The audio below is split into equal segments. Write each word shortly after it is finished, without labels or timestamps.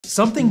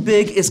Something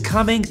big is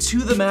coming to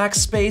the Mac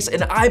space,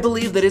 and I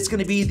believe that it's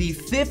gonna be the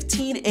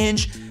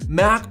 15-inch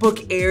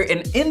MacBook Air.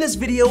 And in this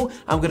video,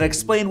 I'm gonna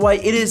explain why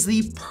it is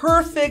the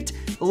perfect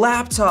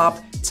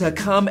laptop to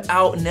come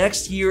out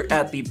next year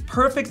at the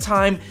perfect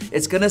time.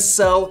 It's gonna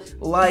sell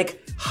like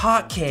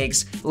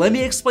hotcakes. Let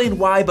me explain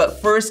why,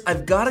 but first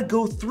I've gotta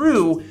go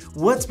through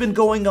what's been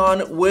going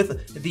on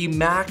with the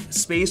Mac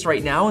space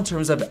right now in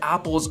terms of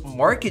Apple's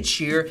market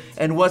share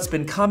and what's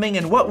been coming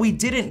and what we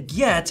didn't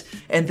get,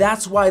 and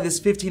that's why this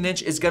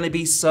 15-inch is gonna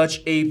be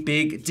such a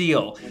big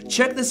deal.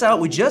 Check this out,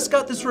 we just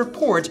got this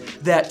report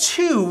that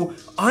 2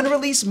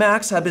 unreleased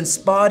Macs have been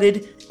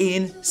spotted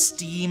in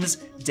Steam's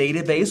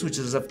database, which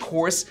is of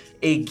course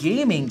a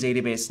gaming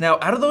database. Now,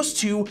 out of those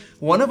 2,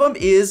 one of them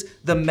is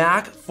the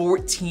Mac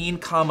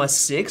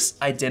 14,6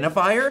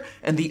 identifier,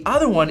 and the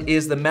other one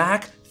is the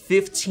Mac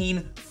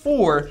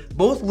 15.4,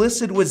 both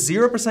listed with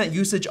 0%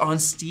 usage on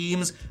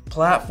Steam's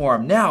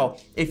platform. Now,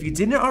 if you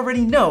didn't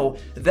already know,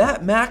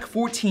 that Mac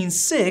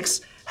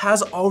 14.6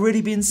 has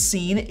already been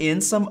seen in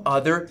some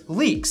other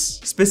leaks.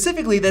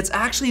 Specifically, that's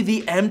actually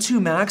the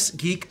M2 Max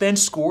Geekbench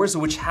scores,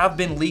 which have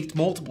been leaked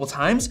multiple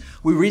times.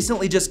 We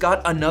recently just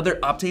got another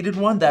updated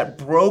one that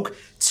broke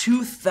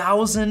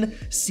 2,000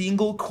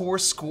 single core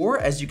score,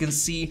 as you can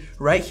see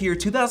right here,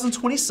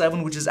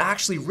 2027, which is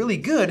actually really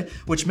good,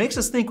 which makes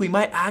us think we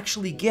might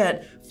actually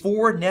get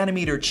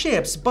 4nm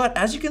chips. But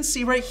as you can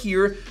see right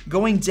here,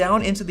 going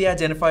down into the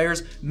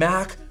identifiers,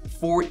 Mac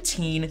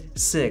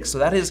 14.6. So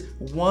that is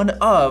one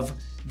of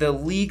the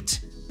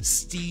leaked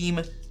Steam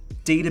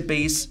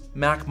database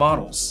Mac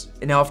models.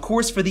 And now, of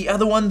course, for the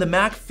other one, the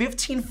Mac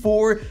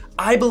 15.4,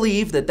 I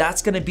believe that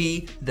that's gonna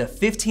be the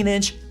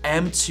 15-inch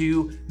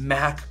M2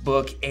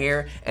 MacBook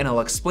Air, and I'll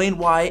explain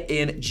why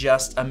in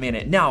just a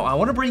minute. Now, I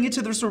wanna bring you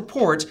to this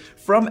report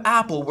from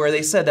Apple where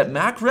they said that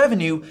Mac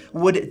revenue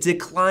would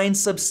decline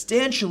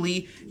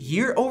substantially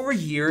year over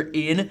year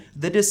in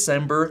the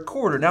December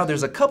quarter. Now,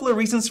 there's a couple of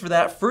reasons for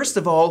that. First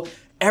of all,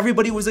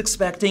 everybody was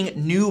expecting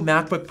new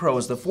MacBook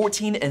Pros, the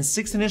 14 and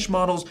 16-inch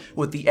models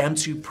with the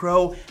M2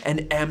 Pro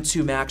and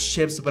M2 Max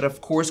chips, but of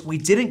course we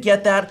didn't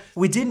get that.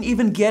 We didn't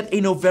even get a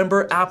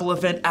November Apple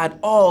event at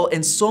all,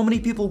 and so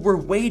many people were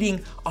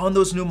waiting on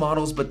those new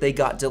models, but they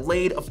got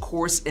delayed, of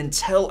course,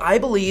 until I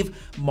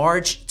believe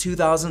March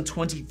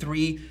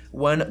 2023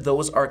 when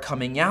those are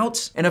coming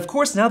out. And of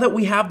course, now that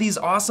we have these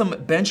awesome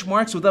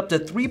benchmarks with up to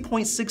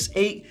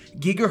 3.68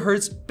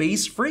 gigahertz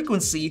base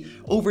frequency,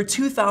 over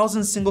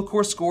 2,000 single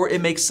core score, it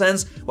makes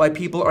sense why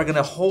people are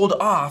gonna hold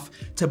off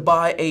to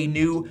buy a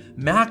new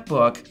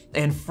MacBook.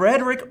 And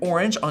Frederick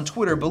Orange on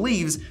Twitter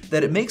believes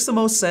that it makes the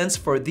most sense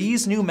for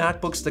these new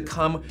MacBooks to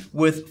come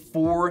with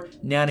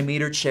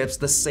 4nm chips,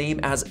 the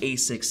same as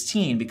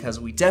A16, because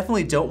we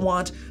definitely don't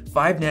want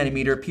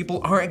 5nm.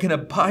 People aren't gonna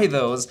buy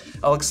those.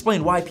 I'll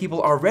explain why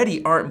people already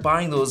aren't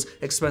buying those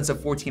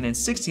expensive 14 and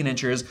 16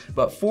 inches,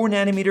 but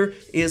 4nm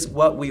is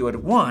what we would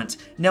want.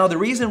 Now, the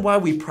reason why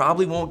we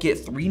probably won't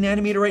get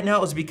 3nm right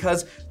now is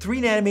because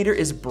 3nm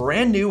is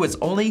brand new. It's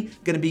only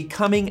gonna be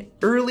coming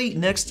early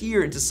next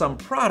year into some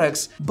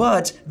products,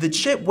 but the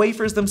chip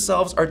wafers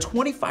themselves are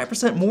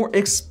 25% more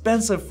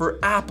expensive for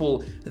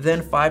Apple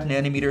than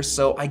 5nm.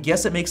 So I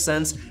guess it makes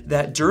sense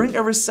that during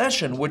a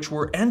recession, which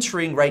we're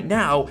entering right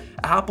now,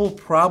 Apple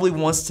probably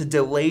wants to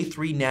delay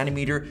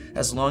 3nm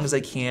as long as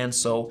they can,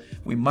 so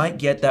we might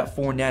get that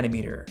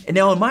 4nm. And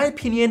now, in my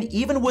opinion,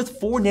 even with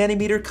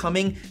 4nm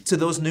coming to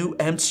those new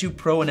M2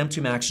 Pro and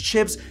M2 Max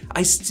chips,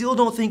 I still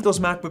don't think those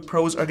MacBook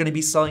Pros are gonna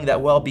be selling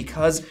that well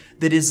because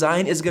the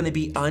design is gonna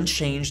be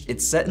unchanged.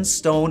 It's set in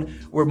stone.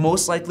 We're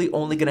most likely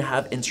only gonna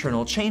have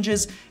internal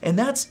changes, and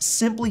that's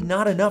simply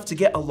not enough to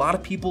get a lot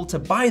of people to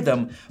buy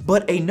them.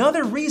 But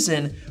another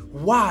reason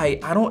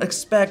why I don't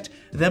expect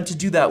them to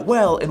do that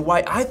well and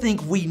why I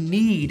think we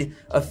need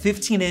a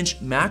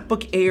 15-inch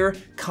MacBook Air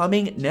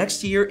coming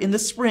next year in the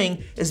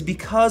spring is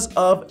because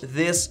of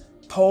this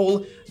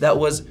poll that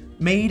was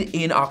made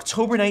in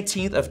October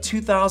 19th of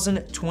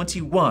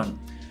 2021.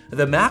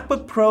 The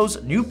MacBook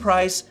Pro's new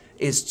price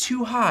is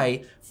too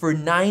high for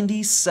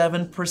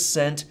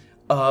 97%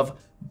 of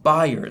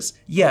buyers.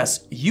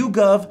 Yes,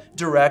 YouGov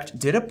Direct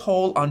did a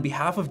poll on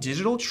behalf of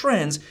Digital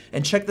Trends,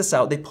 and check this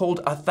out. They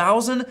polled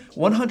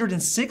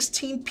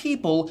 1,116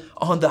 people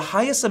on the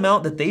highest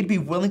amount that they'd be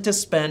willing to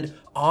spend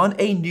on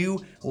a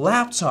new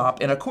laptop.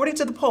 And according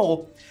to the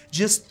poll,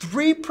 just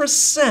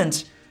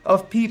 3%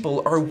 of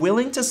people are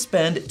willing to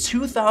spend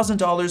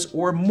 $2,000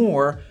 or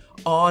more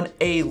on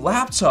a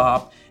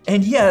laptop.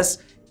 And yes,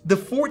 the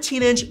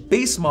 14-inch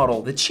base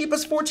model, the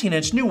cheapest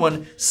 14-inch new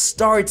one,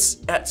 starts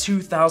at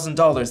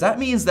 $2,000. That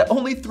means that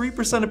only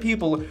 3% of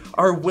people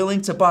are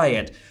willing to buy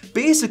it.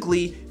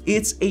 Basically,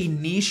 it's a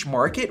niche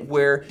market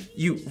where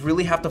you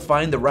really have to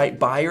find the right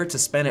buyer to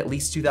spend at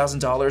least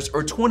 $2,000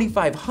 or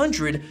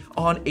 $2,500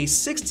 on a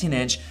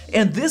 16-inch.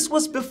 And this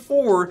was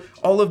before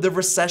all of the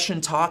recession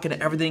talk and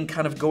everything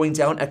kind of going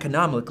down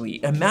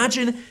economically.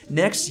 Imagine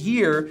next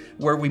year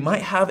where we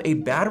might have a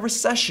bad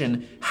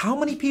recession. How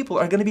many people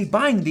are going to be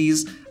buying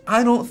these?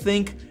 I don't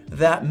think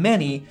that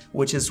many,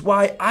 which is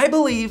why I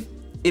believe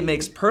it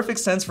makes perfect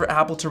sense for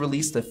Apple to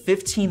release the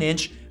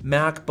 15-inch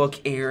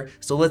MacBook Air,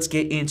 so let's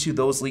get into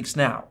those leaks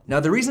now. Now,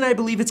 the reason I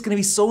believe it's gonna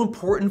be so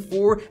important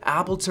for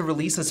Apple to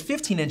release this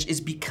 15-inch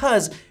is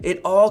because it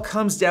all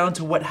comes down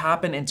to what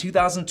happened in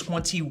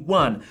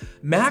 2021.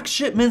 Mac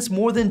shipments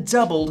more than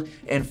doubled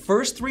in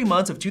first 3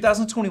 months of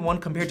 2021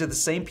 compared to the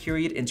same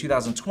period in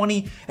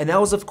 2020, and that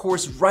was of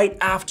course right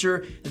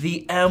after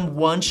the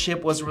M1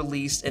 chip was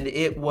released, and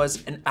it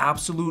was an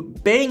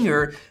absolute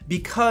banger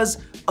because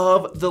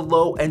of the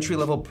low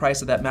entry-level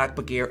price of that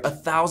MacBook Air.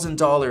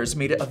 $1,000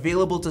 made it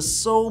available to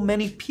so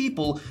many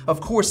people, of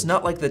course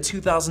not like the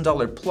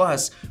 $2,000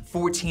 plus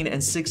 14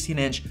 and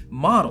 16-inch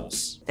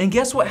models. And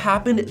guess what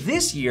happened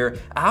this year?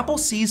 Apple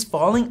sees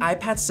falling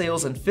iPad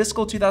sales in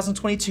fiscal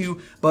 2022,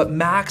 but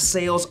Mac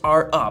sales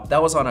are up.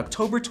 That was on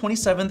October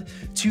 27th,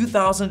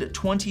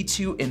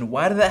 2022. And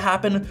why did that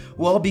happen?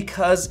 Well,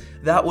 because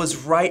that was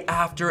right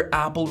after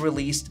Apple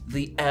released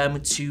the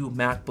M2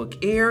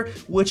 MacBook Air,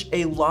 which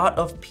a lot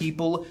of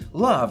people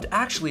loved.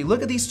 Actually,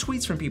 look at these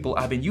tweets from people.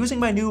 I've been using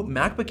my new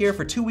MacBook Air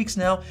for 2 weeks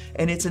now,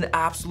 and it's an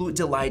absolute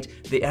delight.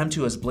 The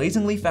M2 is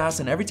blazingly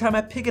fast, and every time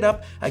I pick it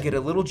up, I get a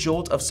little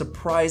jolt of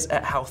surprise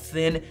at how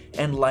thin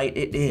and light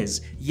it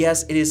is.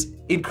 Yes, it is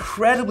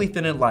incredibly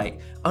thin and light,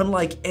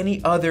 unlike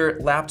any other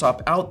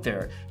laptop out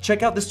there.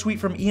 Check out this tweet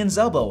from Ian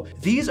Zelbo.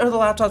 These are the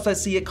laptops I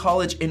see at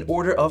college in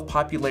order of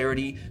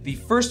popularity. The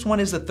first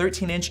one is the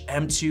 13-inch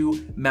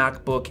M2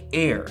 MacBook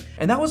Air.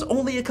 And that was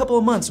only a couple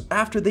of months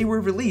after they were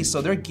released,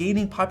 so they're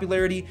gaining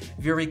popularity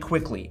very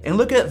quickly. And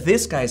look at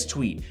this guy's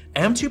tweet.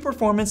 M2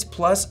 performance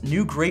plus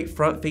new great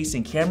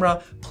front-facing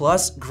camera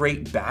plus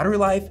great battery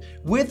life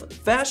with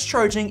fast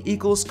charging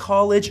equals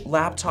college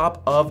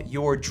laptop of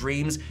your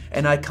dreams.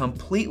 And I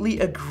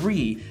completely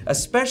agree,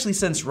 especially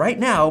since right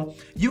now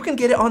you can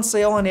get it on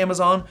sale on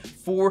Amazon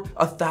for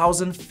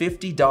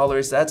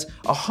 $1,050. That's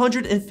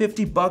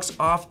 $150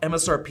 off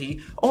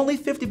MSRP, only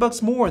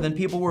 $50 more than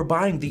people were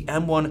buying the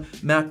M1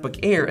 MacBook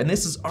Air, and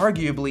this is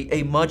arguably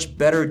a much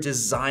better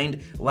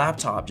designed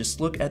laptop. Just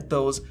look at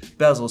those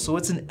bezels. So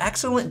it's an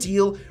excellent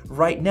deal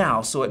right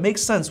now, so it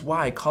makes sense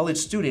why college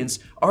students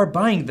are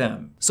buying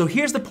them. So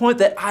here's the point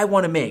that I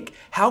want to make.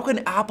 How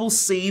can Apple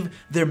save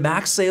their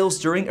Mac sales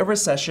during a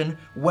recession?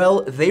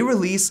 Well, they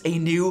release a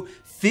new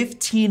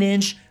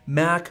 15-inch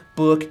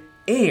MacBook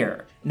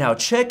Air. Now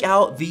check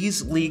out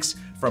these leaks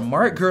from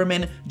Mark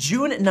Gurman,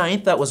 June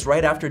 9th, that was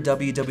right after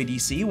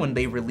WWDC when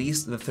they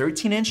released the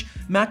 13-inch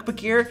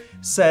MacBook Air,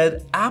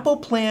 said Apple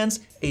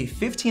plans a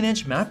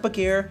 15-inch MacBook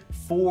Air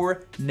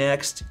for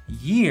next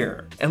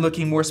year. And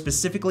looking more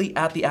specifically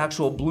at the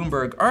actual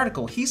Bloomberg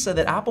article, he said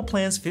that Apple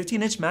plans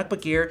 15-inch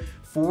MacBook Air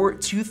for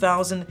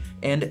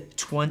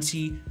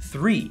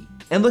 2023.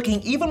 And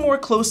looking even more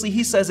closely,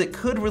 he says it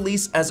could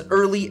release as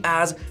early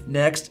as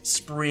next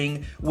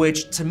spring,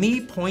 which to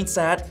me points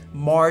at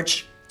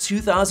March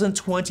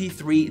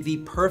 2023, the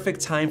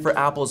perfect time for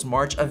Apple's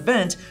March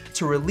event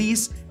to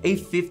release a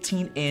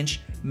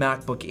 15-inch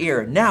MacBook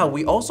Air. Now,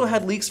 we also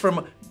had leaks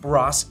from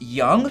Ross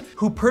Young,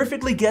 who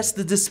perfectly gets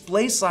the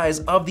display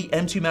size of the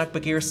M2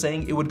 MacBook Air,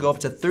 saying it would go up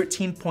to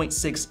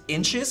 13.6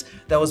 inches.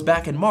 That was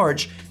back in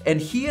March, and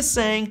he is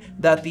saying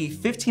that the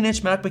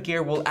 15-inch MacBook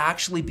Air will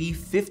actually be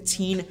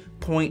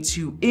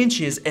 15.2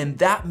 inches, and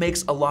that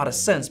makes a lot of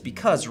sense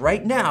because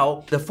right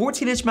now, the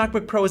 14-inch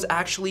MacBook Pro is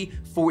actually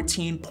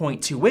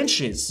 14.2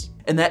 inches.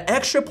 And that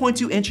extra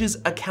 0.2 inches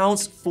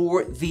accounts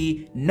for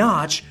the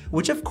notch,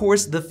 which of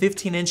course the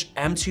 15-inch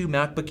M2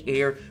 MacBook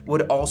Air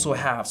would also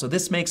have. So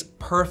this makes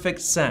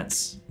perfect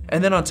sense.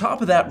 And then on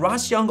top of that,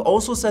 Ross Young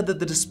also said that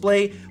the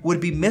display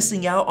would be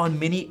missing out on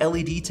mini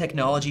LED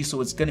technology,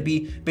 so it's gonna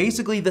be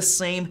basically the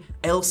same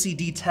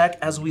LCD tech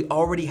as we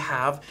already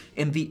have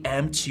in the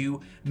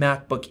M2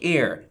 MacBook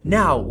Air.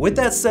 Now, with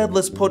that said,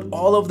 let's put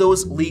all of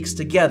those leaks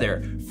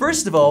together.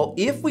 First of all,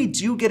 if we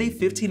do get a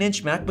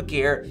 15-inch MacBook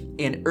Air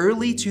in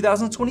early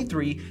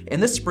 2023,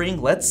 in the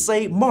spring, let's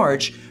say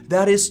March,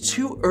 that is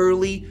too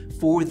early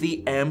for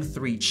the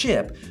M3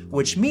 chip,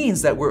 which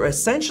means that we're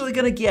essentially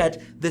gonna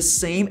get the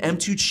same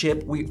M2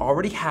 chip we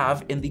already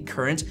have in the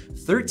current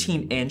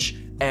 13-inch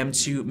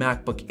M2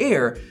 MacBook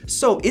Air.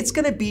 So it's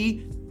gonna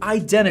be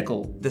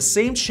identical, the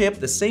same chip,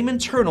 the same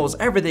internals,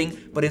 everything,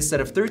 but instead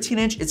of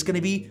 13-inch, it's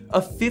gonna be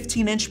a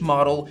 15-inch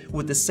model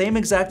with the same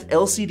exact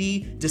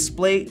LCD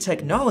display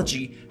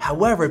technology.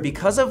 However,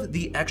 because of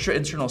the extra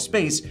internal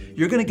space,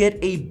 you're gonna get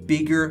a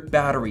bigger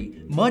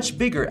battery, much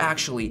bigger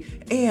actually,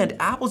 and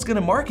Apple's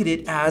gonna market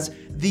it as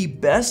the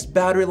best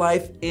battery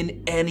life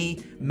in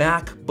any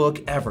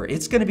MacBook ever.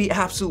 It's gonna be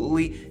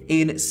absolutely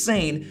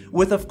insane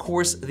with, of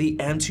course, the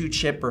M2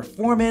 chip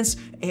performance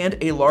and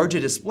a larger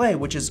display,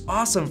 which is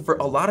awesome for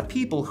a lot of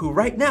people who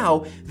right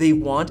now, they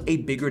want a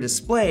bigger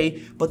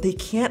display, but they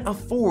can't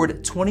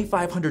afford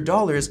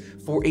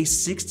 $2,500 for a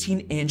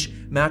 16-inch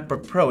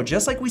MacBook Pro.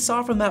 Just like we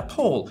saw from that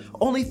poll,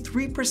 only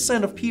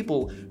 3% of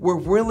people were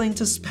willing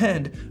to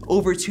spend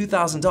over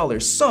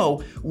 $2,000.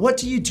 So what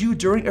do you do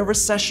during a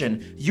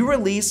recession? You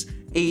release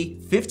a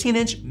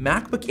 15-inch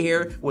MacBook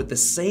Air with the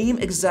same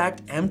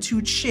exact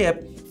M2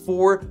 chip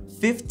for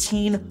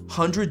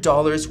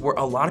 $1,500 where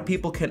a lot of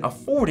people can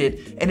afford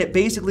it, and it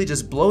basically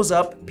just blows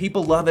up.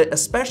 People love it,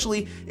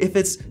 especially if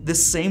it's the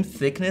same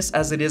thickness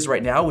as it is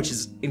right now, which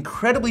is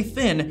incredibly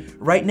thin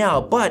right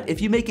now. But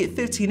if you make it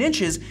 15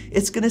 inches,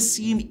 it's gonna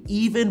seem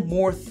even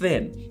more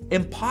thin,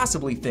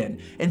 impossibly thin.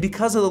 And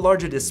because of the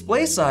larger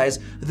display size,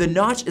 the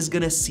notch is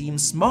gonna seem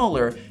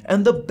smaller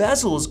and the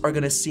bezels are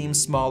gonna seem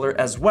smaller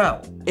as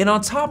well. And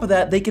on top of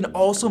that, they can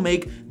also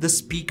make the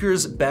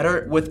speakers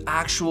better with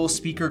actual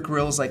speaker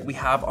grills like we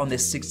have on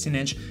this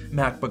 16-inch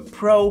MacBook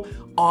Pro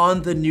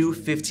on the new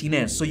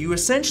 15-inch. So you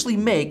essentially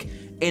make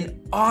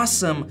an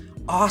awesome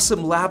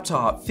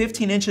laptop,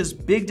 15 inches,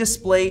 big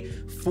display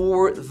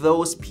for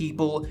those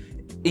people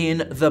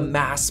in the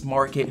mass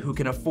market who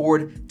can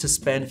afford to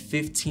spend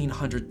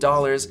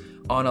 $1,500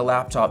 on a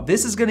laptop.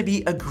 This is gonna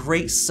be a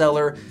great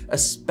seller,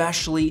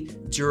 especially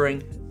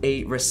during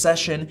a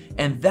recession,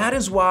 and that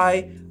is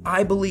why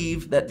I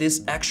believe that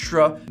this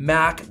extra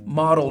Mac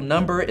model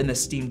number in the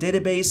Steam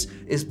database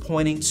is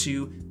pointing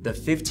to the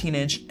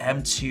 15-inch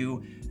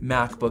M2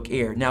 MacBook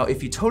Air. Now,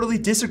 if you totally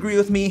disagree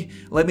with me,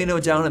 let me know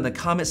down in the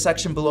comment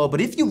section below.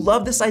 But if you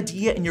love this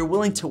idea and you're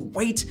willing to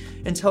wait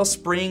until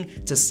spring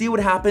to see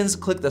what happens,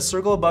 click the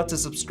circle above to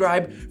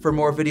subscribe for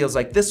more videos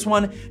like this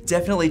one.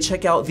 Definitely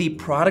check out the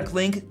product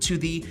link to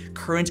the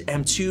current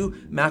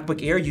M2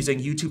 MacBook Air using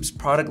YouTube's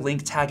product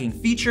link tagging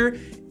feature.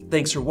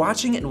 Thanks for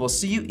watching, and we'll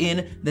see you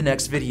in the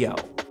next video.